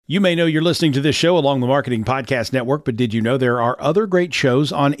You may know you're listening to this show along the Marketing Podcast Network, but did you know there are other great shows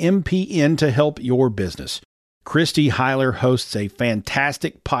on MPN to help your business? Christy Heiler hosts a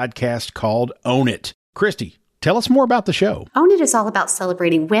fantastic podcast called Own It. Christy, tell us more about the show. Own It is all about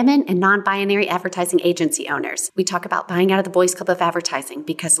celebrating women and non-binary advertising agency owners. We talk about buying out of the Boys Club of Advertising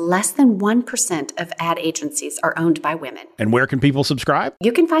because less than 1% of ad agencies are owned by women. And where can people subscribe?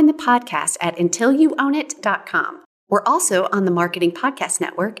 You can find the podcast at untilyouownit.com. We're also on the Marketing Podcast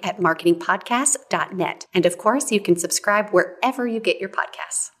Network at marketingpodcast.net. And of course, you can subscribe wherever you get your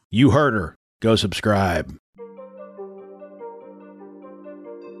podcasts. You heard her. Go subscribe.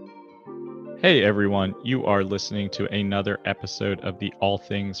 Hey everyone, you are listening to another episode of the All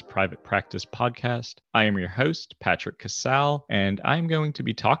Things Private Practice podcast. I am your host, Patrick Casal, and I'm going to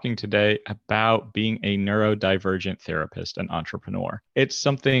be talking today about being a neurodivergent therapist and entrepreneur. It's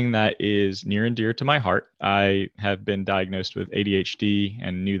something that is near and dear to my heart. I have been diagnosed with ADHD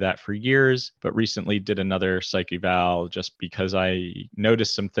and knew that for years, but recently did another psych eval just because I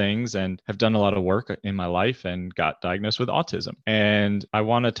noticed some things and have done a lot of work in my life and got diagnosed with autism. And I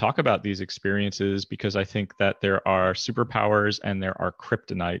want to talk about these experiences because I think that there are superpowers and there are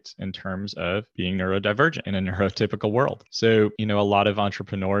kryptonites in terms of being neurodivergent in a neurotypical world. So, a lot of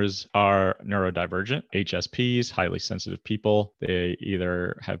entrepreneurs are neurodivergent, HSPs, highly sensitive people. They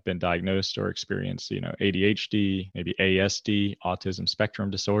either have been diagnosed or experience, ADHD, maybe ASD, autism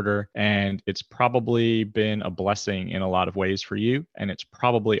spectrum disorder. And it's probably been a blessing in a lot of ways for you. And it's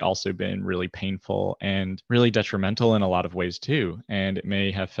probably also been really painful and really detrimental in a lot of ways too. And it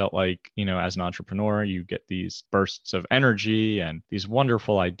may have felt like, as an entrepreneur, you get these bursts of energy and these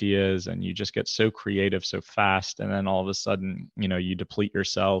wonderful ideas, and you just get so creative so fast. And then all of a sudden, you deplete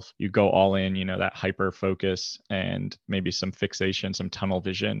yourself, you go all in, that hyper focus and maybe some fixation, some tunnel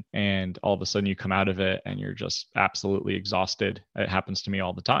vision. And all of a sudden you come out of it and you're just absolutely exhausted. It happens to me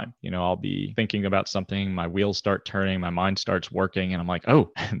all the time. I'll be thinking about something, my wheels start turning, my mind starts working, and I'm like,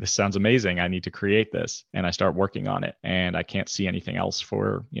 oh, this sounds amazing. I need to create this. And I start working on it, and I can't see anything else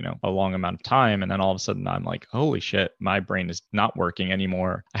for, a long amount of time. And then all of a sudden I'm like, holy shit, my brain is not working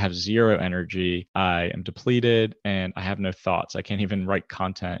anymore. I have zero energy. I am depleted and I have no thoughts. I can't even write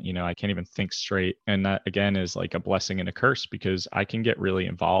content. I can't even think straight. And that again is like a blessing and a curse because I can get really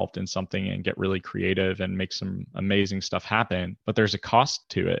involved in something and get really creative and make some amazing stuff happen, but there's a cost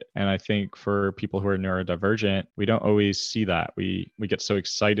to it. And I think for people who are neurodivergent, we don't always see that. We get so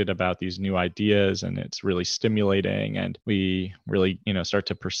excited about these new ideas and it's really stimulating and we really, start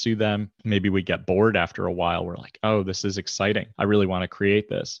to pursue them. Maybe we get bored after a while. We're like, oh, this is exciting. I really want to create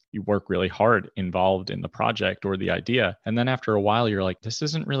this. You work really hard involved in the project or the idea. And then after a while, you're like, this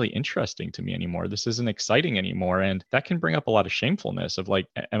isn't really interesting to me anymore. This isn't exciting anymore. And that can bring up a lot of shamefulness of like,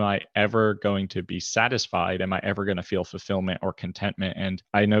 am I ever going to be satisfied? Am I ever going to feel fulfillment or contentment? And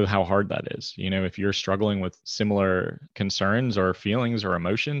I know how hard that is. If you're struggling with similar concerns or feelings or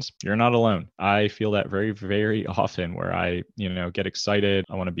emotions, you're not alone. I feel that very, very often where I, get excited.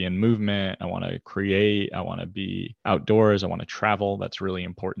 I want to be in movement. I want to create. I want to be outdoors. I want to travel. That's really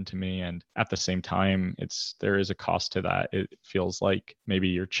important to me. And at the same time, there is a cost to that. It feels like maybe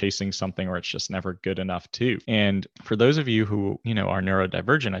you're chasing something or it's just never good enough too. And for those of you who, are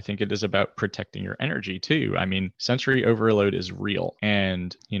neurodivergent, I think it is about protecting your energy too. I mean, sensory overload is real.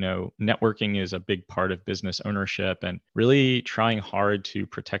 And, networking is a big part of business ownership and really trying hard to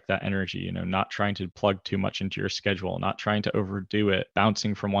protect that energy, not trying to plug too much into your schedule, not trying to overdo it,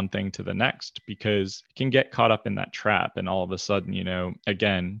 bouncing from one thing to the next, because you can get caught up in that trap. And all of a sudden,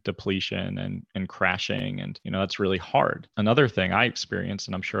 again, depletion and crashing. And, that's really hard. Another thing I experience,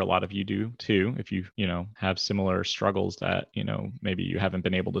 and I'm sure a lot of you do too, if you, have similar struggles that, maybe you haven't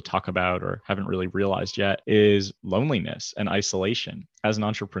been able to talk about or haven't really realized yet, is loneliness and isolation. As an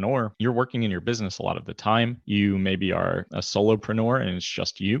entrepreneur, you're working in your business a lot of the time. You maybe are a solopreneur and it's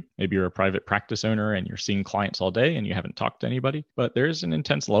just you. Maybe you're a private practice owner and you're seeing clients all day and you haven't talked to anybody. But there's an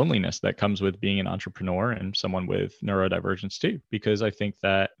intense loneliness that comes with being an entrepreneur and someone with neurodivergence too, because I think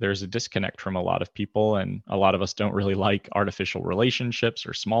that there's a disconnect from a lot of people and a lot of us don't really like artificial relationships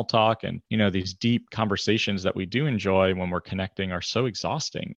or small talk. And, these deep conversations that we do enjoy when we're connecting are so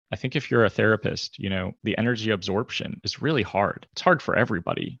exhausting. I think if you're a therapist, the energy absorption is really hard. It's hard for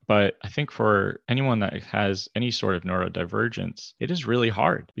everybody, but I think for anyone that has any sort of neurodivergence, it is really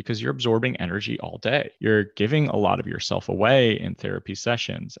hard because you're absorbing energy all day. You're giving a lot of yourself away in therapy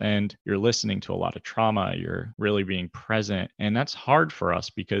sessions and you're listening to a lot of trauma. You're really being present. And that's hard for us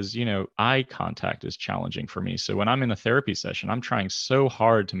because, eye contact is challenging for me. So when I'm in a therapy session, I'm trying so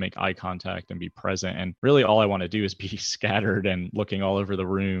hard to make eye contact and be present. And really all I want to do is be scattered and looking all over the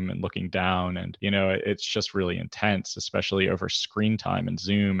room and looking down. And, it's just really intense, especially over screen time and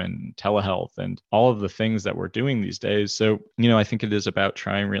Zoom and telehealth and all of the things that we're doing these days. So, I think it is about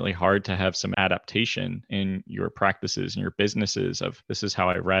trying really hard to have some adaptation in your practices and your businesses of this is how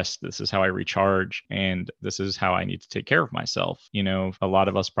I rest, this is how I recharge, and this is how I need to take care of myself. A lot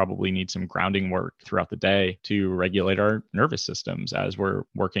of us probably need some grounding work throughout the day to regulate our nervous systems as we're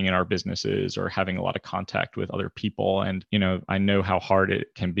working in our businesses or having a lot of contact with other people. And, I know how hard it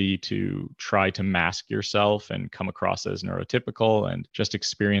can be to try to mask yourself and come across as neurotypical and just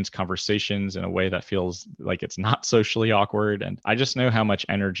experience conversations in a way that feels like it's not socially awkward. And I just know how much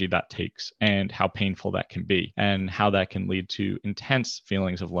energy that takes and how painful that can be and how that can lead to intense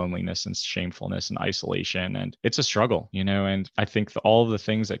feelings of loneliness and shamefulness and isolation. And it's a struggle, and I think all of the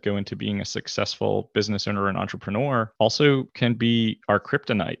things that go into being a successful business owner and entrepreneur also can be our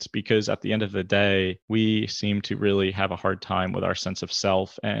kryptonites, because at the end of the day, we seem to really have a hard time with our sense of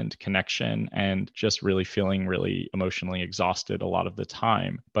self and connection and just really feeling really emotionally exhausted a lot of the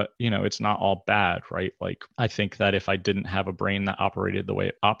time. But, it's not all bad, right? Like, I think that if I didn't have a brain that operated the way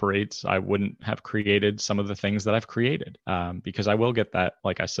it operates, I wouldn't have created some of the things that I've created, because I will get that,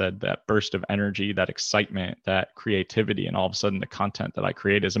 like I said, that burst of energy, that excitement, that creativity, and all of a sudden the content that I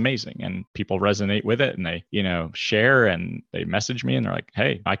create is amazing and people resonate with it and they, share and they message me and they're like,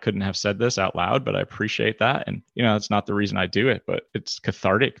 hey, I couldn't have said this out loud, but I appreciate that. And, it's not the reason I do it, but it's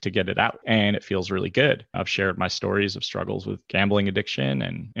cathartic to get it out and it feels really good. I've shared my stories of struggles with gambling addiction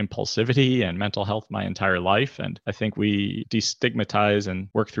and impulsivity and mental health my entire life. And I think we destigmatize and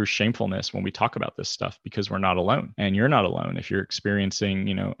work through shamefulness when we talk about this stuff because we're not alone. And you're not alone if you're experiencing,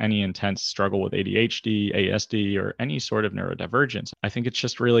 any intense struggle with ADHD, ASD, or any sort of neurodivergence. I think it's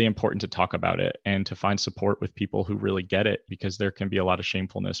just really important to talk about it and to find support with people who really get it, because there can be a lot of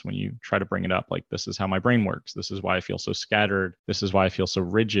shamefulness when you try to bring it up. Like, this is how my brain works. This is why I feel so scattered. This is why I feel so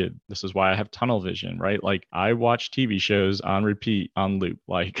rigid. This is why I have tunnel vision, right? Like, I watch TV shows on repeat, on loop.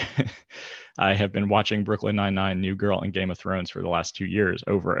 Like, I have been watching Brooklyn Nine-Nine, New Girl, and Game of Thrones for the last 2 years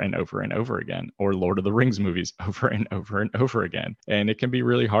over and over and over again, or Lord of the Rings movies over and over and over again. And it can be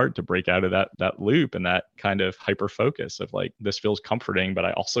really hard to break out of that loop and that kind of hyper focus of like, this feels comforting, but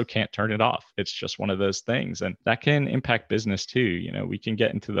I also can't turn it off. It's just one of those things. And that can impact business too. We can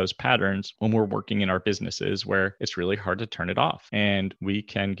get into those patterns when we're working in our businesses where it's really hard to turn it off. And we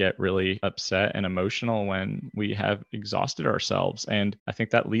can get really upset and emotional when we have exhausted ourselves. And I think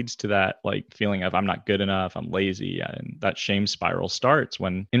that leads to that like feeling of I'm not good enough, I'm lazy, and that shame spiral starts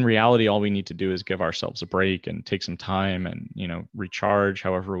when in reality, all we need to do is give ourselves a break and take some time and, recharge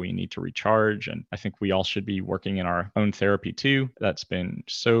however we need to recharge. And I think we all should be working in our own therapy too. That's been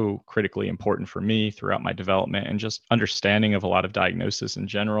so critically important for me throughout my development and just understanding of a lot of diagnosis in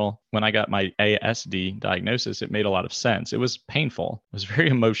general. When I got my ASD diagnosis, it made a lot of sense. It was painful, it was very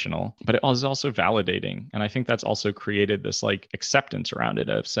emotional, but it was also validating. And I think that's also created this like acceptance around it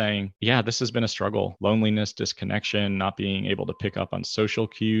of saying, yeah, this has been a struggle. Loneliness, disconnection, not being able to pick up on social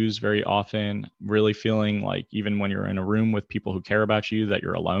cues very often, really feeling like even when you're in a room with people who care about you, that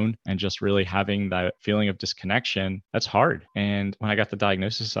you're alone, and just really having that feeling of disconnection. That's hard. And when I got the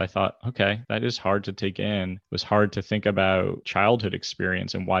diagnosis, I thought, okay, that is hard to take in. It was hard to think about childhood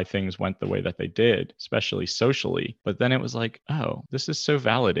experience and why things went the way that they did, especially socially. But then it was like, oh, this is so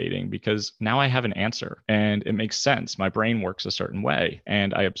validating because now I have an answer and it makes sense. My brain works a certain way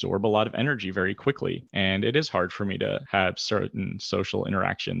and I absorb a lot of energy very quickly. And it is hard for me to have certain social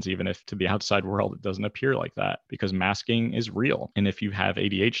interactions, even if to the outside world, it doesn't appear like that, because masking is real. And if you have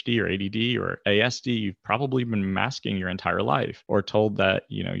ADHD or ADD or ASD, you've probably been masking your entire life or told that,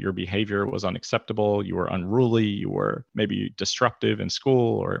 your behavior was unacceptable, you were unruly, you were maybe disruptive in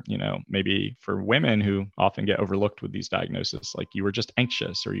school, or, maybe for women who often get overlooked with these diagnoses, like you were just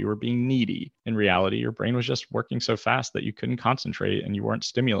anxious or you were being needy. In reality, your brain was just working so fast that you couldn't concentrate and you weren't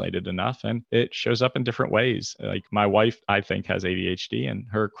stimulated enough. And it shows up in different ways. Like my wife, I think, has ADHD, and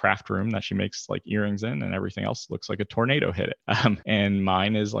her craft room that she makes like earrings in and everything else looks like a tornado hit it. And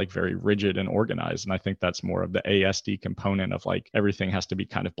mine is like very rigid and organized. And I think that's more of the ASD component of like everything has to be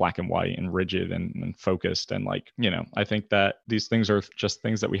kind of black and white and rigid and focused. And like, I think that these things are just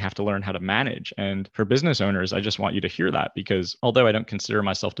things that we have to learn how to manage. And for business owners, I just want you to hear that, because although I don't consider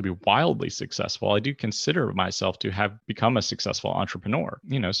myself to be wildly successful, I do consider myself to have become a successful entrepreneur.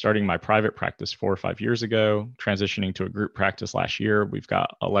 Starting my private practice 4 or 5 years ago, transitioning to a group practice last year. We've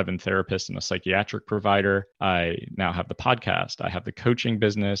got 11 therapists and a psychiatric provider. I now have the podcast. I have the coaching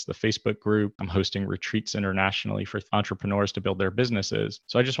business, the Facebook group. I'm hosting retreats internationally for entrepreneurs to build their businesses.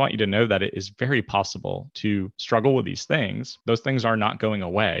 So I just want you to know that it is very possible to struggle with these things. Those things are not going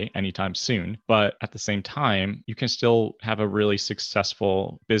away anytime soon, but at the same time, you can still have a really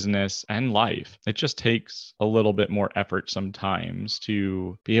successful business and life. It just takes a little bit more effort sometimes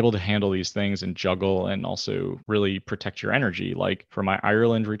to be able to handle these things and juggle and also really protect your energy. Like for my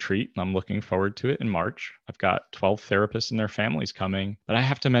Ireland retreat, I'm looking forward to it in March. I've got 12 therapists and their families coming, but I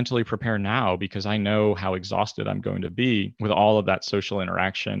have to mentally prepare now because I know how exhausted I'm going to be with all of that social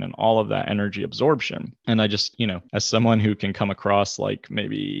interaction and all of that energy absorption. And I just, as someone who can come across like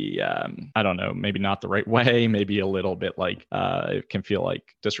maybe, I don't know, maybe not the right way, maybe a little bit like it can feel like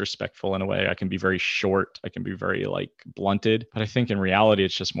disrespectful in a way. I can be very short. I can be very like blunted. But I think in reality,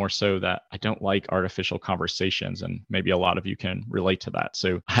 it's just more so that I don't like artificial conversations. And maybe a lot of you can relate to that.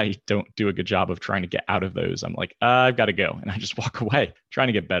 So I don't do a good job of trying to get out of those. I'm like, I've got to go. And I just walk away, trying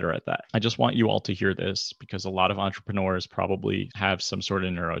to get better at that. I just want you all to hear this because a lot of entrepreneurs probably have some sort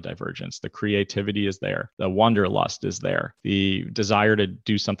of neurodivergence. The creativity is there. The wanderlust is there. The desire to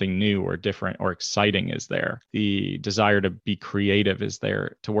do something new or different or exciting is there. The desire to be creative is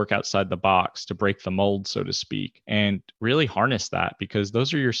there, to work outside the box, to break the mold, so to speak, and really harness that because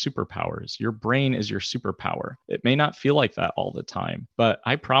those are your superpowers. Your brain is your superpower. It may not feel like that all the time, but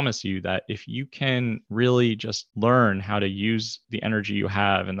I promise you that if you can really just learn how to use the energy you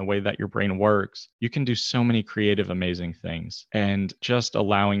have and the way that your brain works, you can do so many creative, amazing things. And just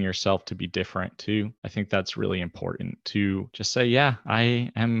allowing yourself to be different too. I think that's really important to just say, yeah,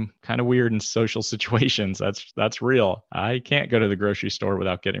 I am kind of weird in social situations. That's real. I can't go to the grocery store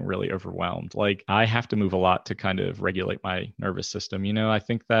without getting really overwhelmed. Like I have to move a lot to kind of regulate my nervous system. I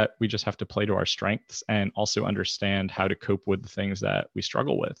think that we just have to play to our strengths and also understand how to cope with the things that we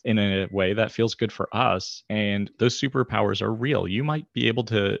struggle with in a way that feels good for us. And those superpowers are real. You might be able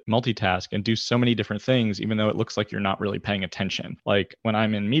to multitask and do so many different things, even though it looks like you're not really paying attention. Like when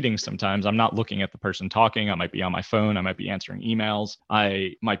I'm in meetings, sometimes I'm not looking at the person talking. I might be on my phone. I might be answering emails.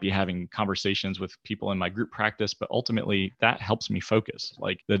 I might be having conversations with people in my group practice, but ultimately that helps me focus.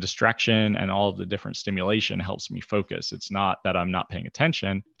 Like the distraction and all of the different stimulation helps me focus. It's not that I'm not paying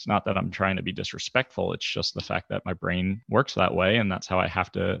attention. It's not that I'm trying to be disrespectful. It's just the fact that my brain works that way. And that's how I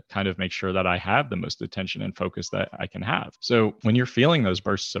have to kind of make sure that I have the most attention and focus that I can have. So when you're feeling those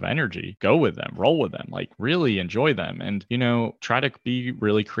bursts of energy, go with them, roll with them, like really enjoy them and, try to be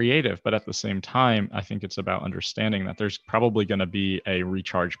really creative. But at the same time, I think it's about understanding that there's probably going to be a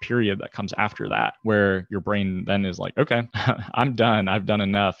recharge period that comes after that, where your brain then is like, okay, I'm done. I've done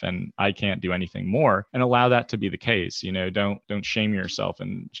enough and I can't do anything more, and allow that to be the case. Don't shame yourself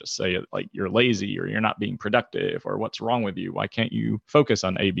and just say like you're lazy or you're not being productive or what's wrong with you. Why can't you focus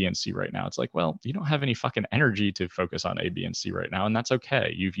on A, B, and C right now? It's like, well, you don't have any fucking energy to focus on A, B, and C right now. And that's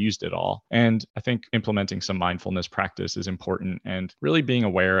okay. You've used it all. And I think implementing some mindfulness practice is important, and really being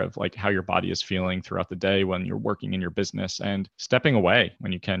aware of like how your body is feeling throughout the day when you're working in your business, and stepping away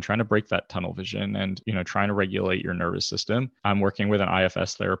when you can, trying to break that tunnel vision and, trying to regulate your nervous system. I'm working with an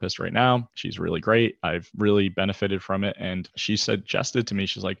IFS therapist right now. She's really great. I've really benefited from it. And she suggested to me,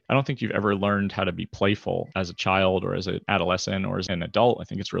 she's like, I don't think you've ever learned how to be playful as a child or as an adolescent or as an adult. I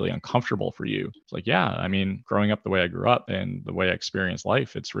think it's really uncomfortable for you. It's like, yeah, I mean, growing up the way I grew up and the way I experienced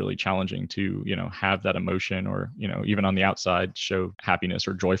life, it's really challenging to, have that emotion or, even on the outside, show happiness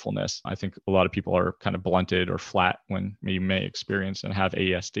or joyfulness. I think a lot of people are kind of blunted or flat when you may experience and have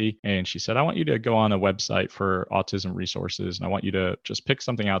ASD. And she said, I want you to go on a website for autism resources. And I want you to just pick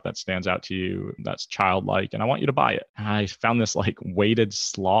something out that stands out to you that's childlike. And I want you to buy it. And I found this like weighted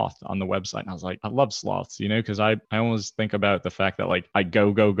sloth on the website. And I was like, I love sloths, because I always think about the fact that like I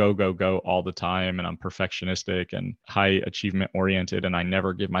go all the time, and I'm perfectionistic and high achievement oriented, and I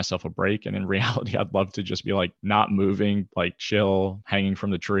never give myself a break. And in reality, I'd love to just be like not moving, like chill, hanging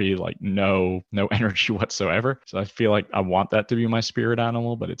from the tree, like no energy whatsoever. So I feel like I want that to be my spirit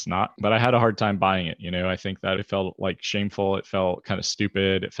animal, but it's not. But I had a hard time buying it. I think that it felt like shameful. It felt kind of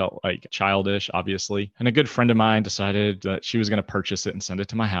stupid. It felt like childish, obviously. And a good friend of mine decided that she was going to purchase it and send it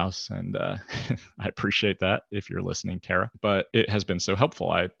to my house. And I appreciate that if you're listening, Tara. But it has been so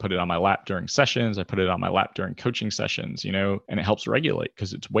helpful. I put it on my lap during sessions. I put it on my lap during coaching sessions, and it helps regulate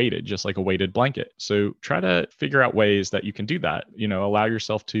because it's weighted, just like a weighted blanket. So try to figure out ways that you can do that. Allow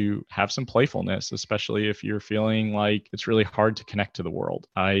yourself to have some playfulness, especially if you're feeling like it's really hard to connect to the world.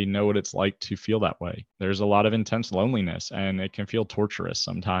 I know what it's like to feel that way. There's a lot of intense loneliness, and it can feel torturous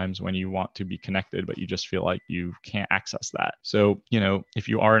sometimes when you want to be connected, but you just feel like you can't access that. So, if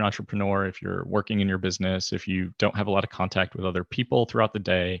you are an entrepreneur, if you're working in your business, if you don't have a lot of contact with other people throughout the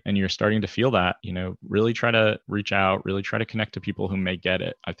day and you're starting to feel that, really try to reach out, really try to connect to people who may get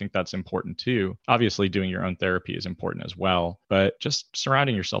it. I think that's important too. Obviously, doing your own therapy is important as well, but just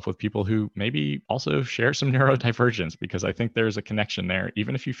surrounding yourself with people who maybe also share some neurodivergence, because I think there's a connection there.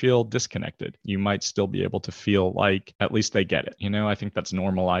 Even if you feel disconnected, you might still be able to feel like at least they get it. I think that's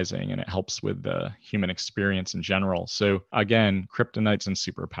normalizing and it helps with the human experience in general. So again, Kryptonites and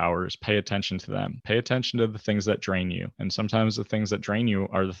Superpowers, pay attention to them. Pay attention to the things that drain you. And sometimes the things that drain you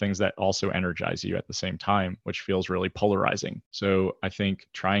are the things that also energize you at the same time, which feels really polarizing. So I think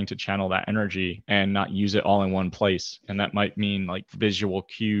trying to channel that energy and not use it all in one place. And that might mean like visual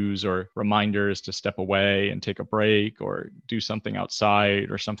cues or reminders to step away and take a break or do something outside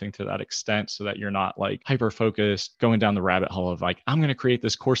or something to that extent, so that you're not like hyper focused going down the rabbit hole of like, I'm going to create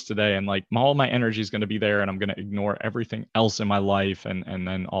this course today and like all my energy is going to be there and I'm going to ignore everything else in my life. And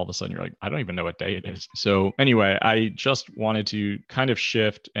then all of a sudden you're like, I don't even know what day it is. So anyway, I just wanted to kind of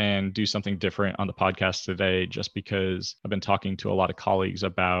shift and do something different on the podcast today, just because I've been talking to a lot of colleagues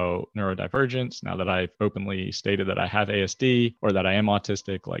about neurodivergence. Now that I've openly stated that I have ASD or that I am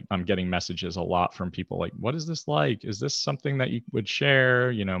autistic, like I'm getting messages a lot from people like, what is this like? Is this something that you would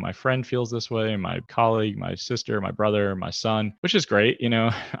share? My friend feels this way, my colleague, my sister, my brother, my son, which is great.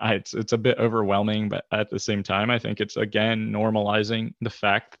 It's a bit overwhelming, but at the same time, I think it's again normalizing the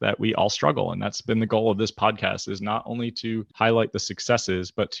fact that we all struggle. And that's been the goal of this podcast, is not only to highlight the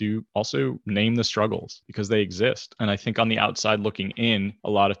successes, but to also name the struggles, because they exist. And I think on the outside looking in, a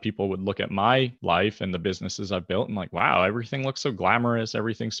lot of people would look at my life and the businesses I've built and like, wow, everything looks so glamorous.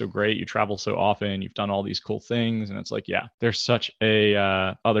 Everything's so great. You travel so often. You've done all these cool things. And it's like, yeah, there's such a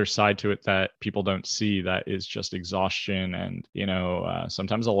other side to it that people don't see, that is just exhaustion and,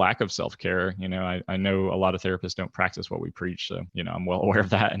 sometimes a lack of self-care. I know a lot of therapists don't practice what we preach. So, I'm well aware of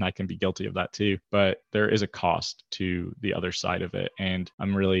that and I can be guilty of that too. But there is a cost to the other side of it. And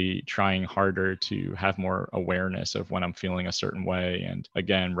I'm really trying harder to have more awareness of when I'm feeling a certain way. And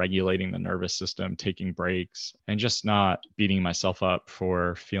again, regulating the nervous system, taking breaks, and just not beating myself up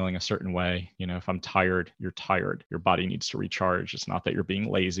for feeling a certain way. If I'm tired, you're tired. Your body needs to recharge. It's not that you're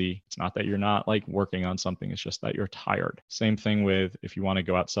being lazy. It's not that you're not like working on something. It's just that you're tired. Same thing with if you want to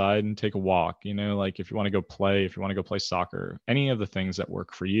go outside and take a walk, like if you want to go play soccer, any of the things that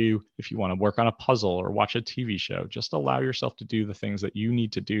work for you. If you want to work on a puzzle or watch a TV show, just allow yourself to do the things that you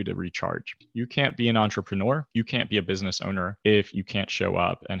need to do to recharge. You can't be an entrepreneur. You can't be a business owner if you can't show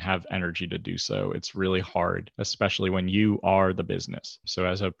up and have energy to do so. It's really hard, especially when you are the business. So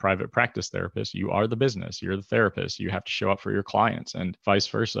as a private practice therapist, you are the business. You're the therapist. You have to show up for your clients and vice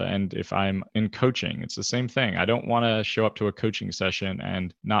versa. And if I'm in coaching, it's the same thing. I don't want to show up to a coaching session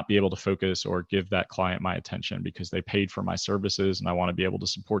and not be able to focus or give that client my attention because they paid for my services and I want to be able to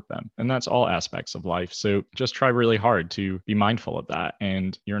support them. And that's all aspects of life. So just try really hard to be mindful of that.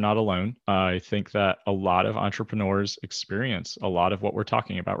 And you're not alone. I think that a lot of entrepreneurs experience a lot of what we're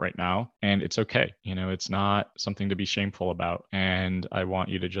talking about right now. And it's okay. It's not something to be shameful about. And I want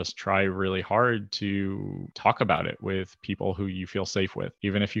you to just try really hard to talk about it with people who you feel safe with,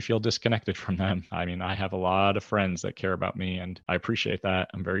 even if you feel disconnected from them. I mean, I have a lot of friends that care about me and I appreciate that.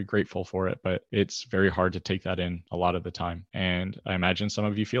 I'm very grateful for it, but it's very hard to take that in a lot of the time. And I imagine some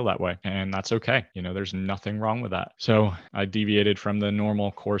of you feel that way, and that's okay. There's nothing wrong with that. So I deviated from the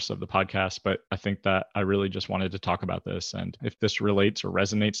normal course of the podcast, but I think that I really just wanted to talk about this. And if this relates or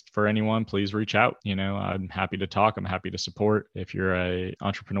resonates for anyone, please reach out. I'm happy to talk. I'm happy to support. If you're an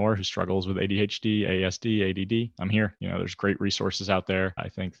entrepreneur who struggles with ADHD, ASD, ADD, I'm here. There's great resources out there. I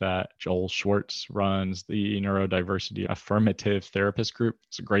think that Joel Schwartz runs the Neurodiversity Affirmative Therapist group.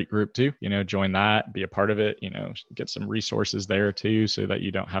 It's a great group too. Join that, be a part of it, get some resources there too, so that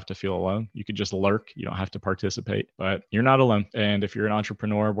you don't have to feel alone. You could just lurk. You don't have to participate, but you're not alone. And if you're an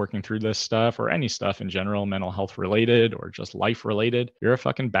entrepreneur working through this stuff or any stuff in general, mental health related or just life related, you're a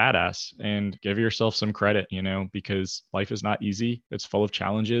fucking badass, and give yourself some credit, because life is not easy. It's full of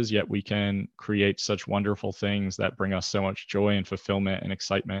challenges, yet we can create such wonderful things that bring us so much joy and fulfillment and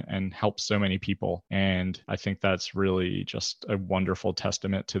excitement and help so many people. And I think that's really just a wonderful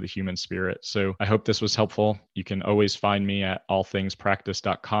testament to the human spirit. So I hope this was helpful. You can always find me at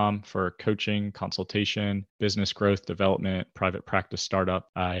allthingspractice.com for coaching, consultation, business growth, development, private practice startup.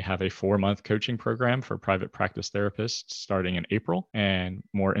 I have a 4-month coaching program for private practice therapists starting in April, and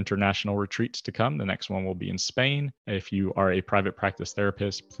more international retreats to come. The next one will be in Spain. If you are a private practice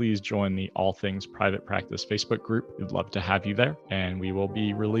therapist, please join the All Things Private Practice Facebook group. We'd love to have you there. And we will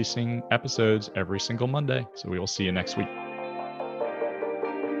be releasing episodes every single Monday. So we will see you next week.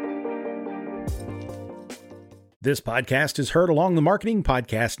 This podcast is heard along the Marketing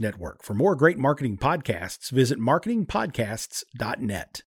Podcast Network. For more great marketing podcasts, visit marketingpodcasts.net.